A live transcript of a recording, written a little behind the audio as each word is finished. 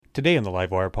Today on the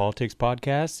Livewire Politics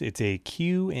Podcast, it's a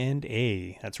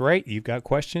Q&A. That's right, you've got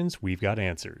questions, we've got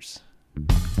answers.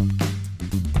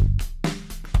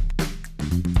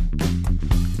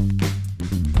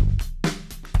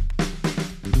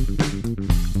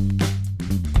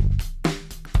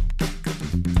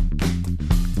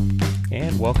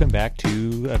 And welcome back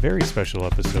to a very special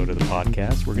episode of the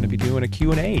podcast. We're going to be doing a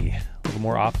Q&A, a little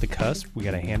more off the cusp. We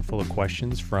got a handful of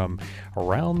questions from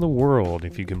around the world,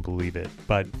 if you can believe it.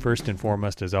 But first and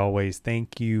foremost, as always,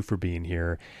 thank you for being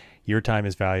here. Your time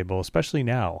is valuable, especially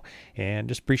now, and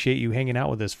just appreciate you hanging out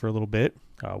with us for a little bit.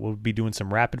 We'll be doing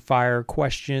some rapid fire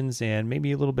questions and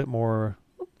maybe a little bit more,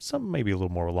 some maybe a little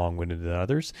more long-winded than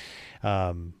others.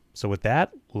 So with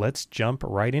that, let's jump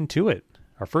right into it.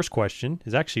 Our first question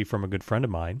is actually from a good friend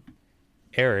of mine,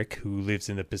 Eric, who lives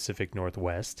in the Pacific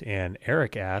Northwest. And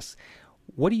Eric asks,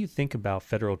 what do you think about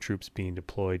federal troops being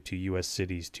deployed to U.S.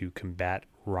 cities to combat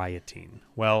rioting?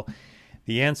 Well,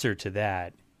 the answer to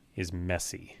that is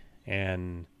messy.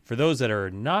 And for those that are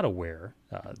not aware,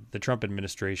 the Trump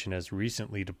administration has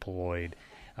recently deployed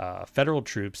federal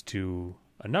troops to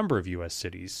a number of U.S.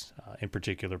 cities, in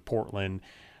particular Portland.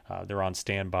 They're on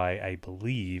standby, I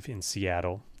believe, in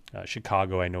Seattle.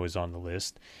 Chicago, I know, is on the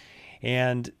list.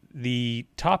 And the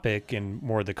topic and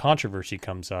more of the controversy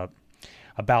comes up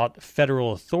about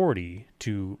federal authority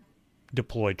to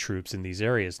deploy troops in these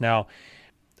areas. Now,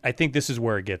 I think this is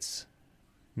where it gets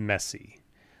messy.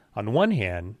 On the one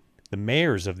hand, the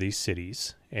mayors of these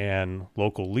cities and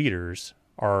local leaders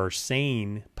are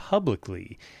saying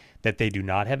publicly that they do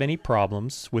not have any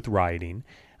problems with rioting.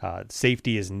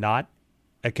 Safety is not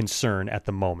a concern at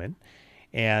the moment.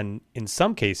 And in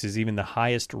some cases, even the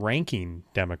highest ranking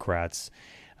Democrats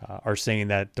are saying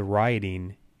that the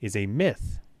rioting is a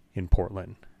myth in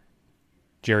Portland.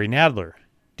 Jerry Nadler,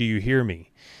 do you hear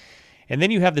me? And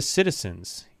then you have the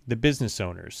citizens, the business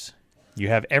owners. You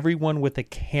have everyone with a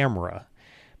camera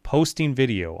posting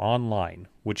video online,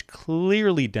 which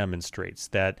clearly demonstrates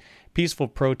that peaceful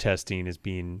protesting is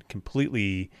being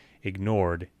completely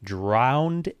ignored,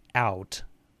 drowned out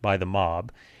by the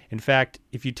mob. In fact,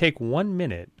 if you take 1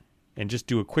 minute and just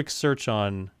do a quick search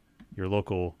on your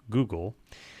local Google,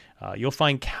 you'll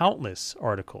find countless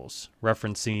articles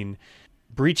referencing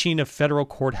breaching of federal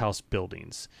courthouse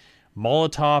buildings,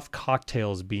 Molotov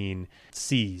cocktails being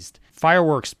seized,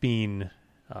 fireworks being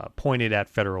pointed at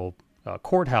federal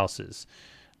courthouses.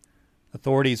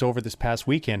 Authorities over this past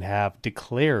weekend have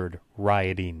declared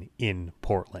rioting in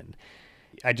Portland.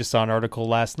 I just saw an article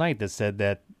last night that said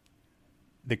that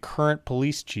the current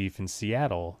police chief in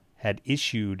Seattle had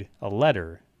issued a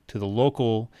letter to the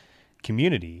local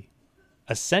community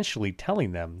essentially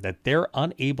telling them that they're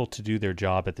unable to do their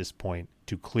job at this point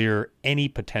to clear any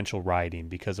potential rioting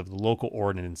because of the local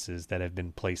ordinances that have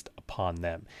been placed upon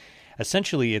them.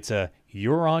 Essentially, it's a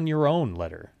you're on your own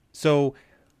letter. So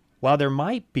while there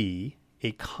might be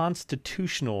a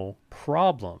constitutional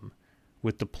problem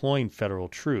with deploying federal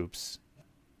troops,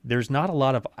 there's not a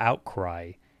lot of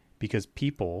outcry because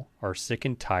people are sick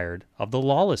and tired of the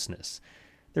lawlessness.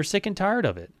 They're sick and tired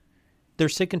of it. They're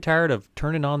sick and tired of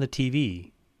turning on the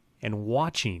TV and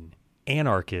watching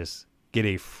anarchists get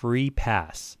a free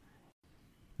pass.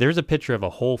 There's a picture of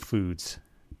a Whole Foods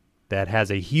that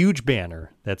has a huge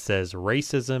banner that says,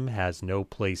 "Racism has no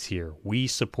place here. We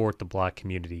support the black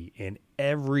community." And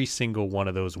every single one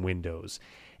of those windows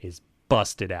is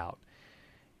busted out.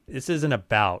 This isn't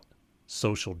about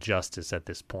social justice at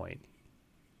this point.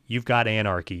 You've got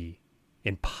anarchy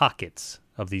in pockets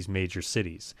of these major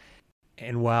cities.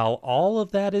 And while all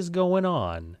of that is going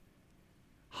on,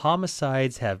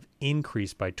 homicides have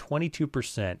increased by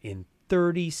 22% in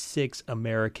 36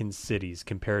 American cities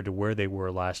compared to where they were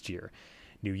last year.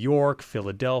 New York,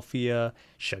 Philadelphia,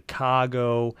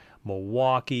 Chicago,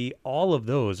 Milwaukee, all of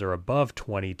those are above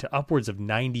 20 to upwards of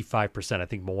 95%. I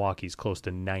think Milwaukee's close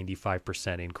to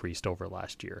 95% increased over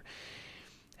last year.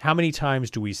 How many times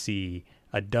do we see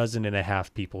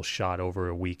 12 people shot over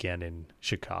a weekend in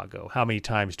Chicago? How many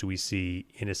times do we see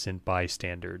innocent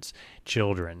bystanders,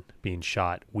 children being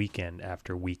shot weekend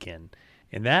after weekend?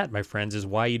 And that, my friends, is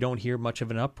why you don't hear much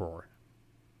of an uproar.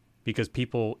 Because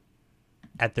people,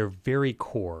 at their very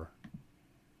core,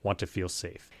 want to feel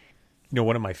safe. You know,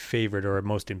 one of my favorite or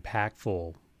most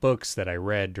impactful books that I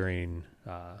read during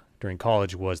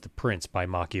college was The Prince by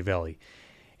Machiavelli.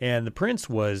 And The Prince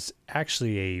was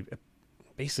actually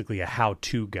basically a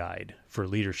how-to guide for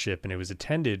leadership, and it was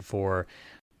intended for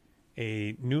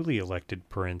a newly elected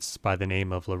prince by the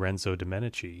name of Lorenzo de'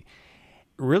 Medici.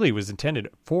 Really was intended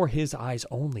for his eyes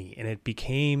only, and it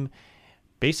became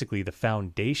basically the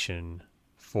foundation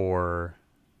for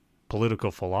political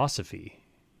philosophy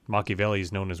Machiavelli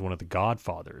is known as one of the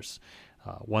godfathers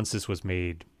once this was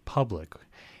made public.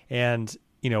 And,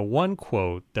 one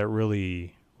quote that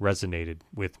really resonated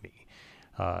with me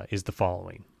is the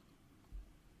following.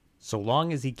 So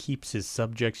long as he keeps his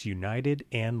subjects united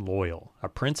and loyal, a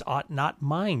prince ought not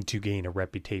mind to gain a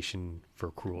reputation for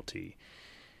cruelty.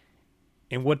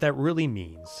 And what that really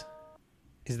means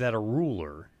is that a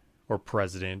ruler or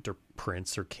president or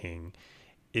prince or king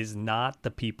is not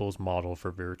the people's model for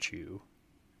virtue,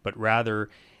 but rather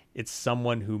it's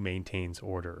someone who maintains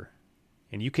order.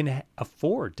 And you can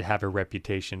afford to have a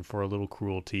reputation for a little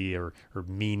cruelty or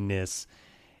meanness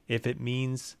if it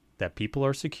means that people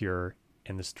are secure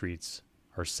and the streets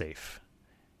are safe.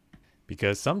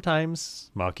 Because sometimes,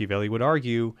 Machiavelli would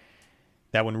argue,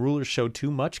 that when rulers show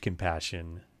too much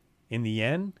compassion, in the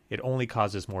end, it only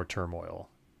causes more turmoil,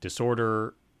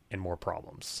 disorder, and more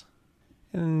problems.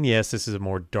 And yes, this is a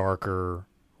more darker,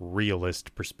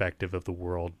 realist perspective of the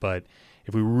world, but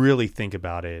if we really think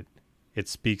about it, it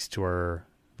speaks to our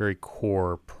very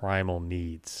core primal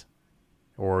needs.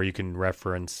 Or you can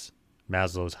reference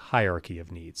Maslow's hierarchy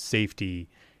of needs. Safety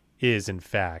is, in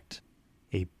fact,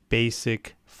 a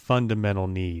basic, fundamental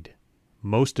need,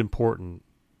 most important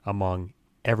among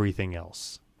everything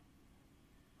else.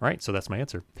 All right, so that's my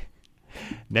answer.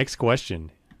 Next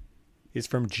question is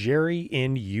from Jerry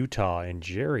in Utah, and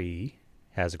Jerry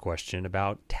has a question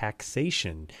about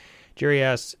taxation. Jerry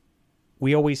asks,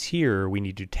 we always hear we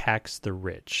need to tax the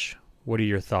rich. What are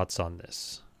your thoughts on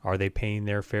this? Are they paying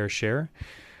their fair share?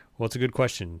 Well, it's a good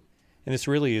question, and this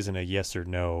really isn't a yes or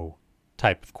no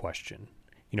type of question.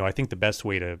 I think the best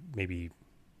way to maybe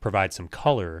provide some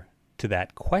color to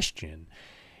that question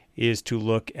is to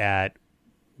look at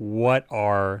what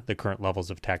are the current levels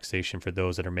of taxation for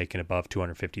those that are making above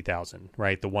 $250,000,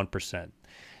 right? The 1%,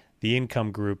 the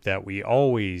income group that we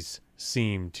always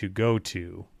seem to go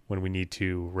to when we need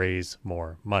to raise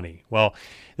more money. Well,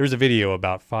 there's a video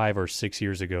about 5 or 6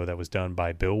 years ago that was done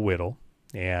by Bill Whittle,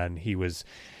 and he was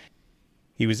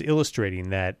illustrating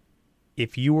that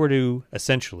if you were to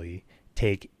essentially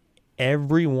take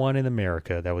everyone in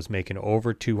America that was making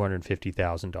over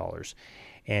 $250,000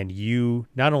 and you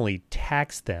not only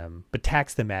tax them, but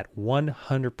tax them at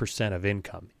 100% of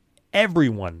income,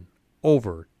 everyone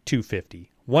over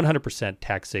 250, 100%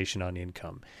 taxation on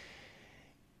income,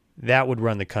 that would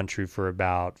run the country for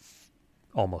about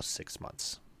almost 6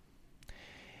 months.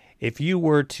 If you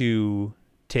were to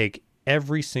take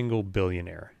every single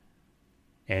billionaire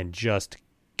and just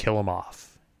kill them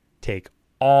off, take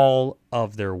all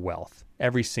of their wealth,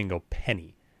 every single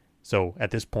penny. So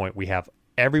at this point, we have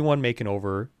everyone making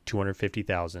over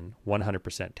 $250,000,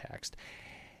 100% taxed.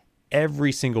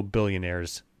 Every single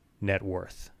billionaire's net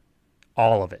worth,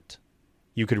 all of it.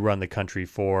 You could run the country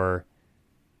for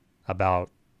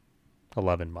about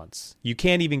 11 months. You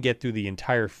can't even get through the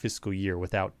entire fiscal year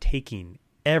without taking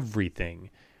everything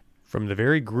from the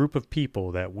very group of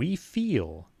people that we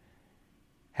feel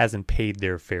hasn't paid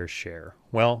their fair share.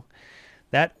 Well,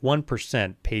 that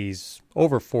 1% pays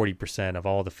over 40% of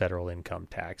all the federal income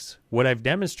tax. What I've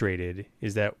demonstrated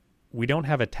is that we don't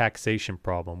have a taxation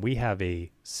problem. We have a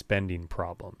spending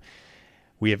problem.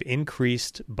 We have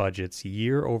increased budgets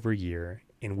year over year,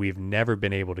 and we've never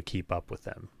been able to keep up with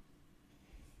them.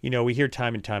 We hear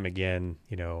time and time again,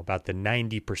 about the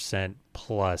 90%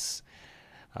 plus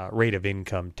rate of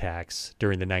income tax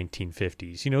during the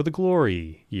 1950s, the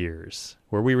glory years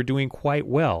where we were doing quite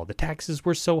well. The taxes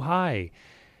were so high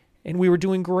and we were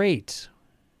doing great.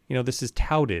 This is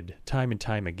touted time and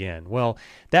time again. Well,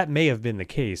 that may have been the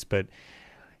case, but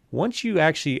once you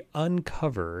actually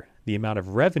uncover the amount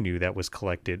of revenue that was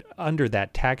collected under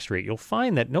that tax rate, you'll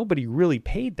find that nobody really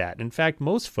paid that. In fact,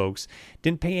 most folks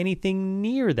didn't pay anything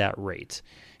near that rate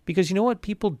because you know what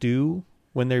people do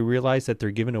when they realize that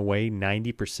they're giving away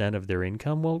 90% of their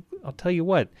income? Well, I'll tell you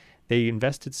what, they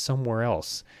invested somewhere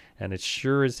else, and it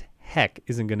sure as heck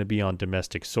isn't going to be on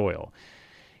domestic soil.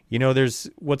 There's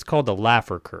what's called the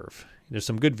Laffer curve. There's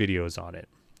some good videos on it,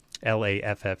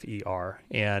 Laffer,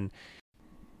 and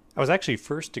I was actually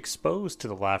first exposed to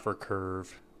the Laffer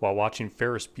curve while watching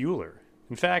Ferris Bueller.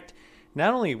 In fact,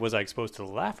 not only was I exposed to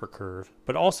the Laffer curve,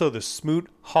 but also the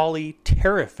Smoot-Hawley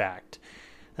tariff act.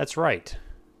 That's right.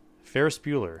 Ferris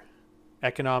Bueller,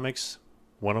 Economics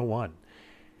 101.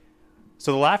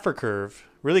 So the Laffer curve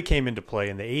really came into play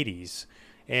in the 80s,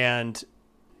 and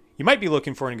you might be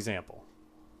looking for an example.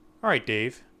 All right,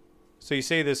 Dave, so you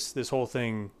say this whole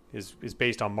thing is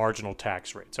based on marginal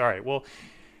tax rates. All right, well,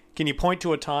 can you point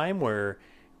to a time where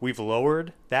we've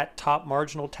lowered that top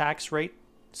marginal tax rate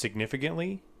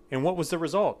significantly? And what was the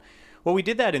result? Well, we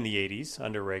did that in the 80s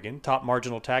under Reagan. Top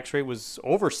marginal tax rate was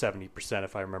over 70%,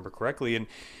 if I remember correctly. And,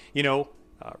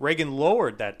 Reagan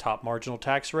lowered that top marginal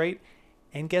tax rate.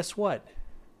 And guess what?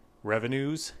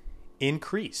 Revenues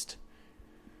increased.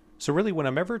 So really, when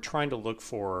I'm ever trying to look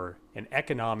for an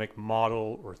economic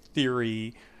model or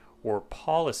theory or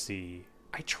policy,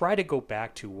 I try to go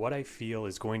back to what I feel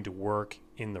is going to work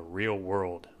in the real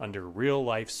world under real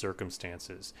life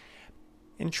circumstances,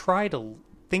 and try to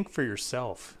think for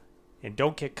yourself and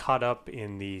don't get caught up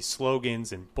in the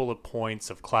slogans and bullet points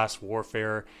of class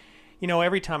warfare.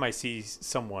 Every time I see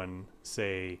someone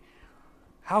say,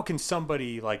 how can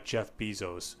somebody like Jeff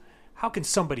Bezos, how can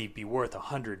somebody be worth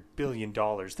 $100 billion?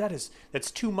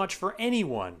 That's too much for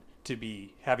anyone to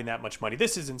be having that much money.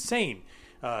 This is insane.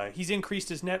 He's increased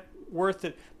his net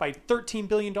worth by $13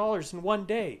 billion in one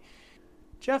day.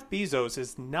 Jeff Bezos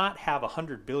does not have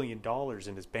 $100 billion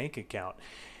in his bank account.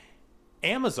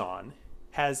 Amazon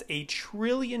has $1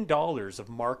 trillion of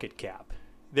market cap.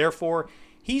 Therefore,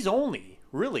 he's only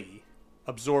really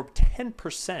absorbed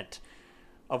 10%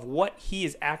 of what he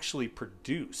has actually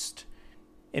produced.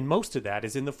 And most of that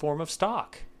is in the form of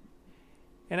stock.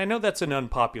 And I know that's an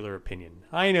unpopular opinion.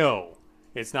 I know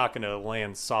it's not going to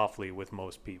land softly with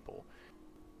most people.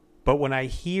 But when I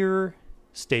hear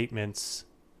statements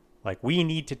like we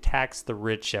need to tax the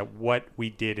rich at what we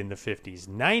did in the 50s,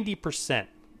 90%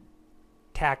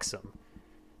 tax them.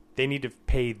 They need to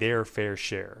pay their fair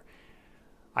share.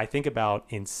 I think about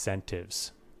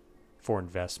incentives for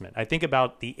investment. I think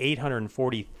about the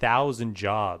 840,000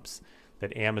 jobs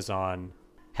that Amazon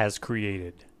has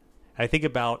created. I think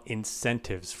about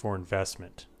incentives for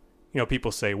investment.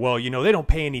 People say, well, they don't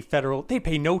pay they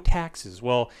pay no taxes.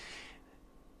 Well,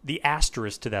 the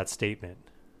asterisk to that statement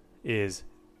is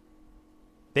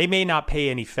they may not pay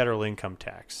any federal income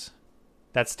tax.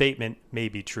 That statement may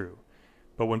be true.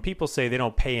 But when people say they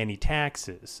don't pay any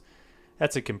taxes,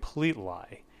 that's a complete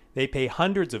lie. They pay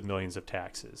hundreds of millions of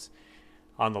taxes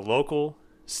on the local,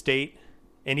 state,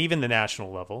 and even the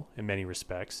national level in many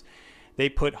respects. They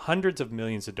put hundreds of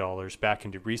millions of dollars back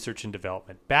into research and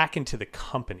development, back into the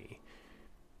company,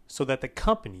 so that the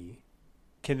company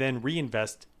can then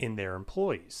reinvest in their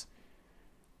employees.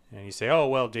 And you say, oh,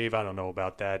 well, Dave, I don't know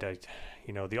about that.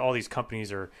 All these companies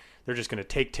they're just going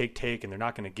to take, and they're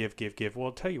not going to give. Well,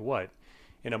 I'll tell you what,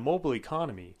 in a mobile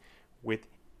economy with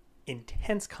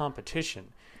intense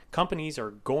competition, companies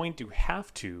are going to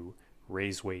have to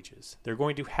raise wages. They're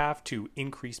going to have to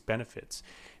increase benefits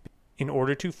in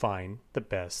order to find the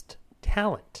best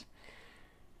talent.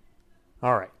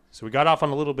 All right, so we got off on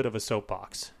a little bit of a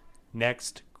soapbox.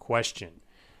 Next question.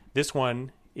 This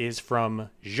one is from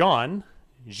Jean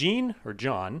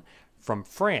from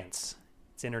France.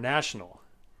 It's international.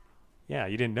 Yeah,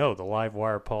 you didn't know the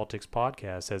Livewire Politics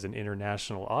podcast has an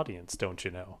international audience, don't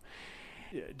you know?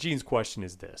 Jean's question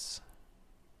is this.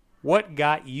 What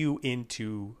got you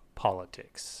into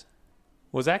politics?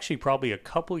 It was actually probably a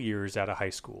couple years out of high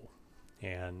school.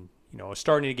 And, I was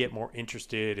starting to get more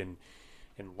interested in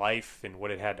life and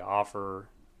what it had to offer.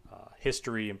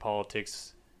 History and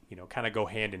politics, kind of go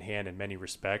hand in hand in many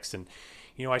respects. And,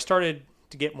 I started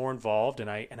to get more involved, and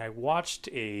I watched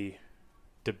a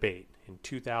debate in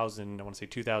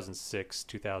 2006,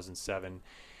 2007.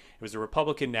 It was a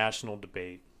Republican national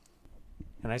debate.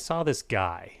 And I saw this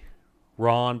guy,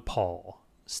 Ron Paul,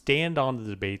 stand on the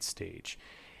debate stage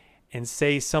and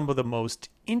say some of the most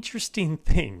interesting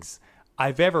things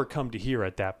I've ever come to hear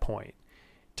at that point,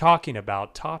 talking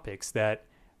about topics that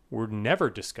were never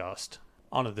discussed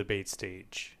on a debate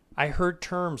stage. I heard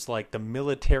terms like the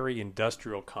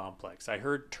military-industrial complex. I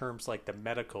heard terms like the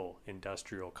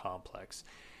medical-industrial complex.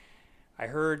 I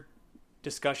heard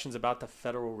discussions about the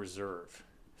Federal Reserve,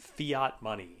 fiat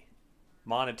money,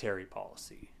 monetary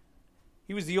policy.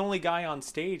 He was the only guy on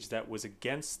stage that was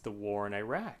against the war in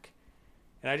Iraq.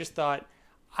 And I just thought,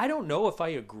 I don't know if I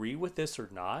agree with this or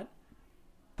not,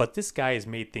 but this guy has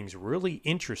made things really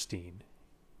interesting.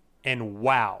 And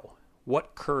wow,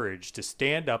 what courage to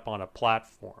stand up on a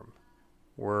platform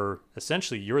where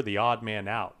essentially you're the odd man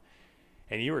out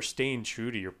and you are staying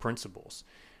true to your principles.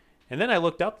 And then I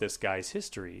looked up this guy's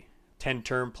history.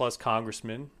 10-term plus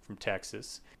congressman from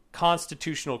Texas,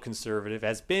 constitutional conservative,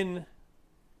 has been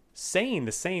saying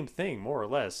the same thing more or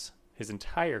less his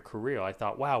entire career. I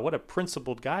thought, wow, what a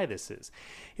principled guy this is.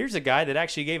 Here's a guy that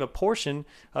actually gave a portion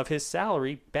of his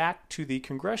salary back to the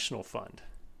congressional fund.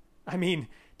 I mean,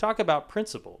 talk about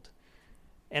principled.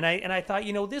 And I thought,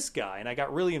 this guy, and I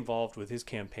got really involved with his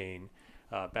campaign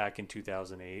back in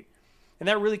 2008. And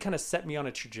that really kind of set me on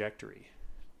a trajectory,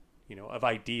 of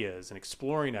ideas and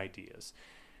exploring ideas.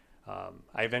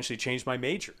 I eventually changed my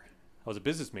major. I was a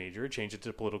business major, changed it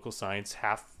to political science,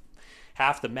 half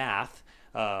the math,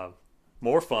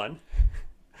 more fun.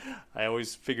 I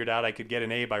always figured out I could get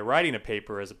an A by writing a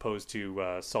paper as opposed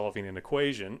to solving an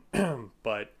equation.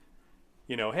 But,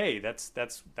 hey,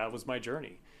 that was my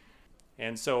journey.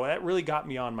 And so that really got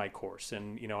me on my course.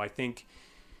 And, I think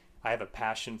I have a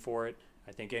passion for it.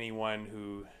 I think anyone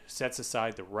who sets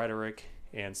aside the rhetoric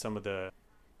and some of the,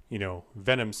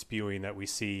 venom spewing that we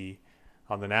see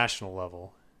on the national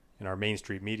level in our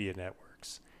mainstream media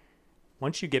networks,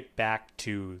 once you get back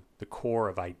to the core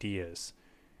of ideas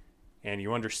and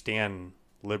you understand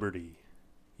liberty,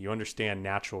 you understand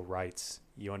natural rights,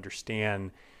 you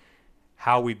understand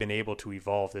how we've been able to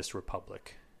evolve this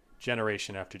republic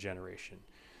generation after generation.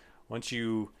 Once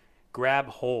you grab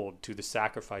hold to the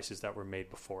sacrifices that were made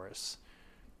before us,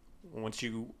 once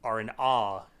you are in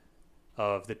awe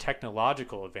of the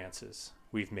technological advances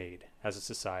we've made as a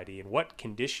society and what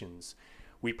conditions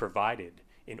we provided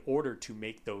in order to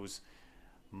make those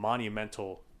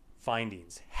monumental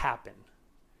findings happen.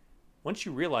 Once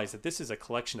you realize that this is a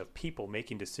collection of people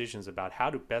making decisions about how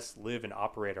to best live and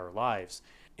operate our lives,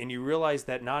 and you realize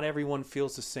that not everyone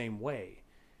feels the same way,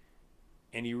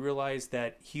 and you realize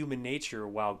that human nature,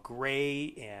 while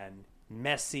gray and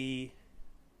messy,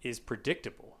 is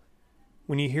predictable.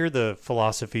 When you hear the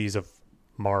philosophies of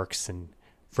Marx and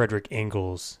Frederick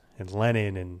Engels and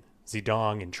Lenin and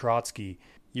Zedong and Trotsky,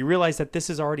 you realize that this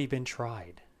has already been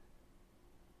tried.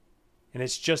 And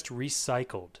it's just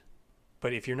recycled.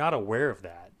 But if you're not aware of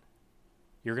that,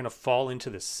 you're going to fall into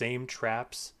the same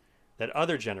traps that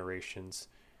other generations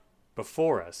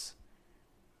before us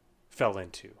fell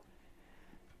into.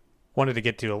 Wanted to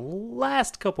get to the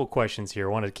last couple questions here.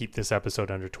 I wanted to keep this episode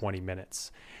under 20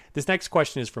 minutes. This next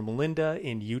question is from Linda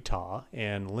in Utah,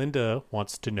 and Linda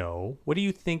wants to know, what do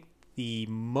you think the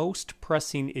most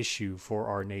pressing issue for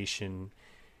our nation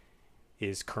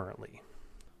is currently?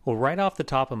 Well, right off the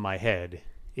top of my head,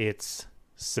 it's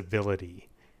civility.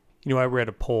 I read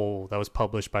a poll that was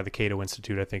published by the Cato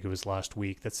Institute, I think it was last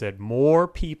week, that said more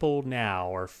people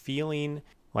now are feeling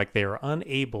like they are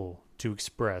unable to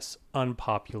express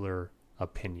unpopular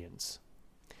opinions.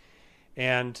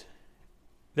 And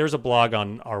there's a blog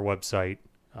on our website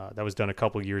that was done a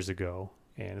couple years ago,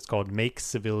 and it's called Make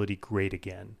Civility Great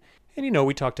Again. And,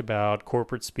 we talked about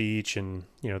corporate speech, and,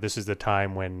 this is the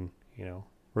time when,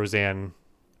 Roseanne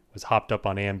was hopped up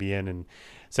on Ambien and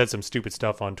said some stupid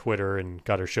stuff on Twitter and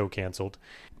got her show canceled.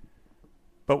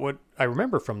 But what I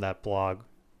remember from that blog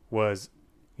was,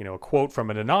 a quote from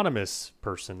an anonymous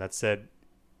person that said,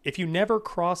 if you never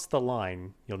cross the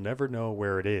line, you'll never know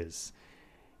where it is.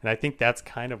 And I think that's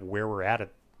kind of where we're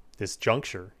at this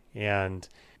juncture. And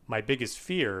my biggest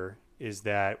fear is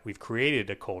that we've created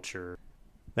a culture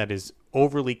that is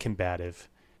overly combative,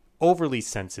 overly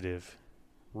sensitive,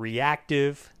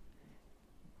 reactive,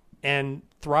 and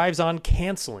thrives on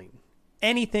canceling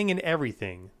anything and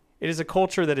everything. It is a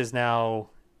culture that is now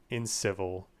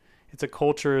incivil. It's a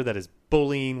culture that is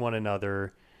bullying one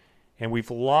another, and we've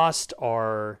lost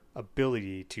our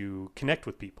ability to connect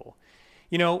with people.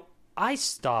 I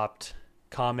stopped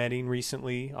commenting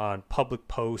recently on public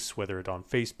posts, whether it's on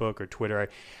Facebook or Twitter.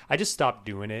 I just stopped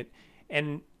doing it,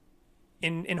 and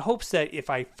in hopes that if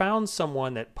I found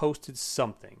someone that posted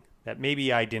something that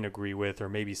maybe I didn't agree with, or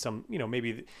maybe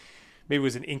maybe it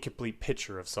was an incomplete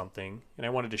picture of something, and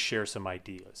I wanted to share some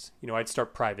ideas, I'd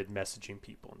start private messaging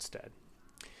people instead.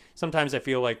 Sometimes I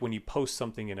feel like when you post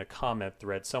something in a comment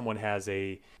thread, someone has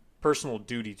a personal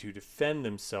duty to defend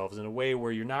themselves in a way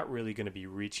where you're not really going to be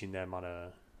reaching them on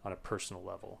a personal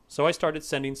level. So I started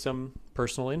sending some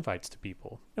personal invites to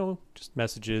people, just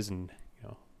messages and,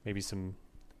 maybe some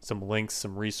links,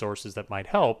 some resources that might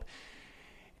help.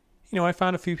 I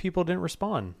found a few people didn't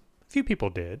respond. A few people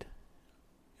did.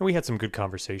 And we had some good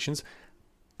conversations,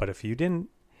 but a few didn't.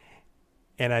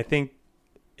 And I think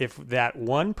if that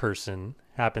one person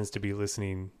happens to be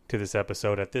listening to this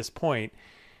episode at this point,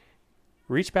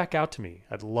 reach back out to me.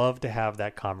 I'd love to have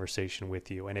that conversation with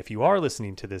you. And if you are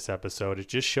listening to this episode, it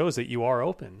just shows that you are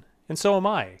open. And so am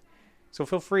I. So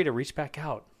feel free to reach back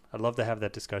out. I'd love to have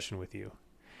that discussion with you.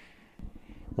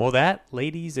 Well, that,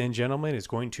 ladies and gentlemen, is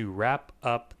going to wrap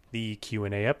up the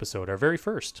Q&A episode, our very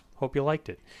first. Hope you liked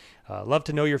it. Love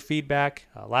to know your feedback.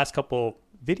 Last couple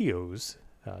videos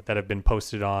that have been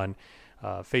posted on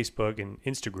Facebook and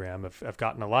Instagram have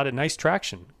gotten a lot of nice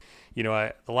traction.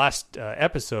 The last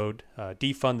episode,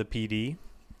 Defund the PD,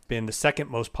 been the second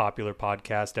most popular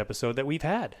podcast episode that we've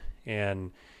had.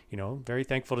 And, very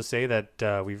thankful to say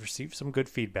that we've received some good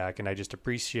feedback, and I just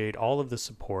appreciate all of the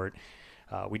support.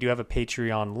 We do have a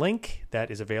Patreon link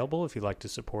that is available if you'd like to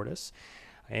support us.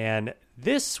 And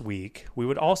this week, we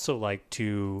would also like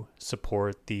to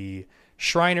support the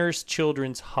Shriners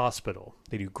Children's Hospital.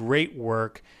 They do great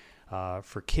work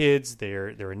for kids. They're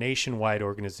a nationwide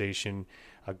organization,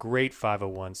 a great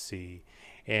 501c.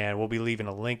 And we'll be leaving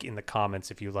a link in the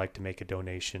comments if you'd like to make a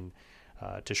donation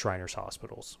to Shriners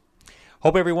Hospitals.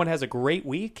 Hope everyone has a great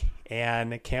week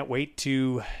and can't wait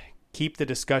to keep the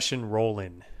discussion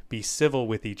rolling. Be civil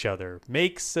with each other.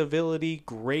 Make civility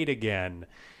great again.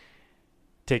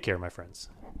 Take care, my friends.